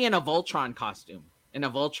somebody in a Voltron costume, in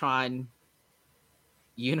a Voltron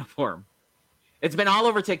uniform. It's been all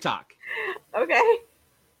over TikTok. Okay.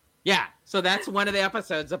 Yeah, so that's one of the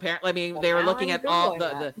episodes. Apparently, I mean, they were looking at all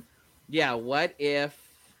the yeah. What if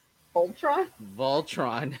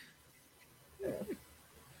Voltron?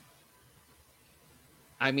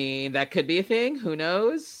 I mean, that could be a thing. Who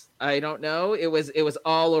knows? I don't know. It was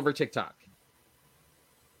all over TikTok.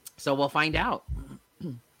 So we'll find out.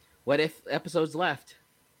 What if episodes left?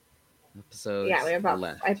 Episodes. Yeah, we have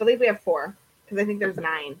left. I believe we have 4 because I think there's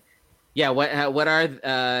 9. Yeah, what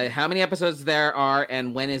are how many episodes there are,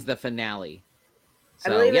 and when is the finale?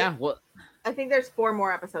 So I think there's 4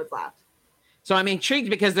 more episodes left. So I'm intrigued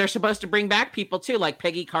because they're supposed to bring back people too, like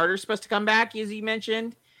Peggy Carter's supposed to come back, as you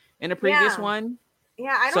mentioned in a previous one.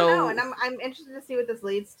 Yeah, I don't know, and I'm interested to see what this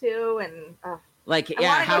leads to, and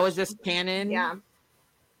how is this canon? Yeah.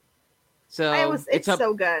 So it's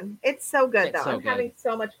so good. It's so good though. So I'm having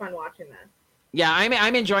so much fun watching this. Yeah,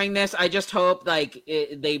 I'm enjoying this. I just hope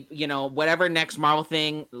they, whatever next Marvel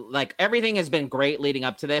thing, like everything has been great leading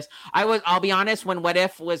up to this. I'll be honest, when What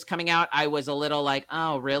If was coming out, I was a little like,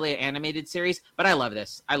 oh, really? An animated series? But I love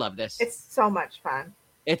this. It's so much fun.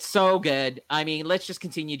 It's so good. I mean, let's just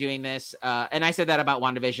continue doing this. And I said that about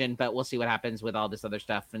WandaVision, but we'll see what happens with all this other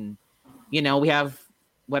stuff. And, we have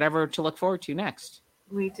whatever to look forward to next.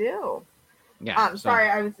 We do. Yeah. Sorry,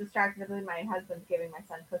 I was distracted. I believe my husband's giving my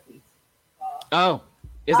son cookies. Oh,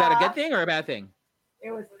 is that a good thing or a bad thing?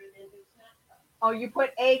 It was. Oh, you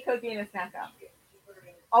put a cookie in a snack cup.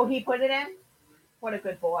 Oh, he put it in? What a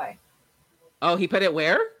good boy. Oh, he put it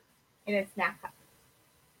where? In a snack cup.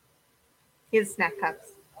 His snack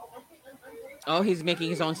cups. Oh, he's making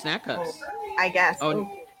his own snack cups. I guess. Oh,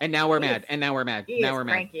 and now we're mad. Now we're mad. He's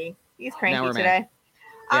cranky today.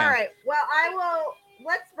 Yeah. All right. Well,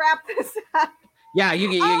 let's wrap this up. Yeah,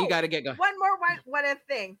 you got to get going. One more what if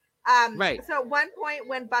thing. Right. So at one point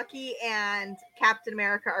when Bucky and Captain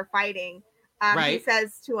America are fighting, he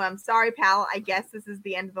says to him, "Sorry, pal, I guess this is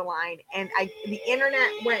the end of the line." And the internet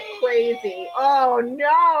went crazy. Oh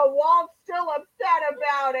no, Walt's still upset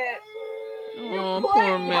about it. Oh,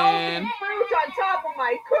 poor man. Fruit on top of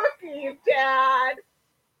my cookies, Dad.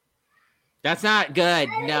 That's not good.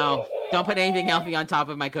 No, don't put anything healthy on top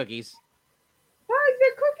of my cookies. Why is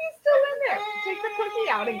the cookie still in there? Take the cookie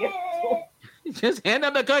out and give it to him. Just hand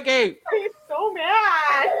him the cookie. He's so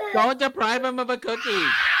mad. Don't deprive him of a cookie.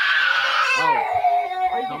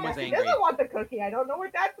 Someone's angry. He doesn't want the cookie. I don't know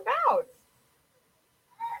what that's about.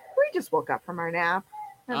 We just woke up from our nap,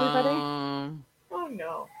 everybody. Oh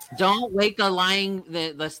no! Don't wake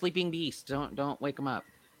the sleeping beast. Don't wake him up.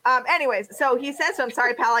 Anyways, so he says to him,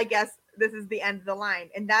 "Sorry, pal. I guess this is the end of the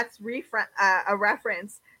line," and that's a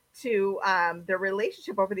reference to their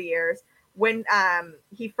relationship over the years. When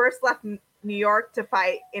he first left New York to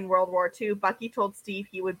fight in World War II, Bucky told Steve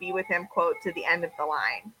he would be with him, quote, to the end of the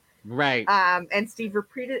line. Right. And Steve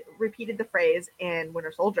repeated the phrase in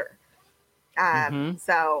Winter Soldier.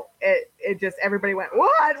 So it just, everybody went,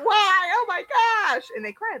 what? Why? Oh my gosh. And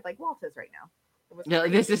they cried like Walt is right now. No,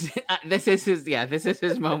 this is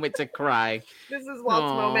his moment to cry. This is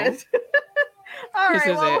Walt's moment. All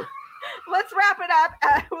right. Let's wrap it up.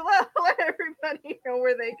 Let everybody know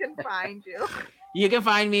where they can find you. You can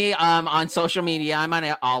find me on social media. I'm on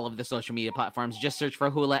all of the social media platforms. Just search for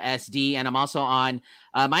Hula SD. And I'm also on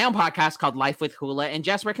my own podcast called Life with Hula. And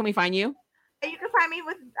Jess, where can we find you? You can find me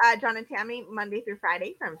with John and Tammy Monday through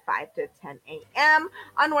Friday from 5 to 10 a.m.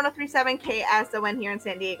 on 103.7 KSON here in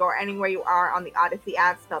San Diego, or anywhere you are on the Odyssey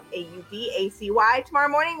app, spelled AUDACY. Tomorrow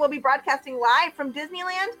morning, we'll be broadcasting live from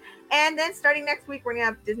Disneyland. And then starting next week, we're going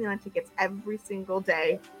to have Disneyland tickets every single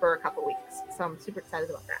day for a couple weeks. So I'm super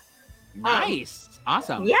excited about that. Nice.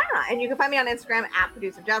 Awesome. Yeah. And you can find me on Instagram at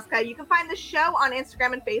Producer Jessica. You can find the show on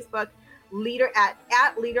Instagram and Facebook,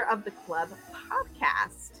 at Leader of the Club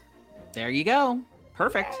Podcast. There you go.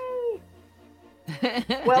 Perfect.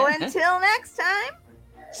 Well, until next time.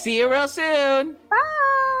 See you real soon.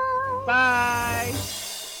 Bye. Bye.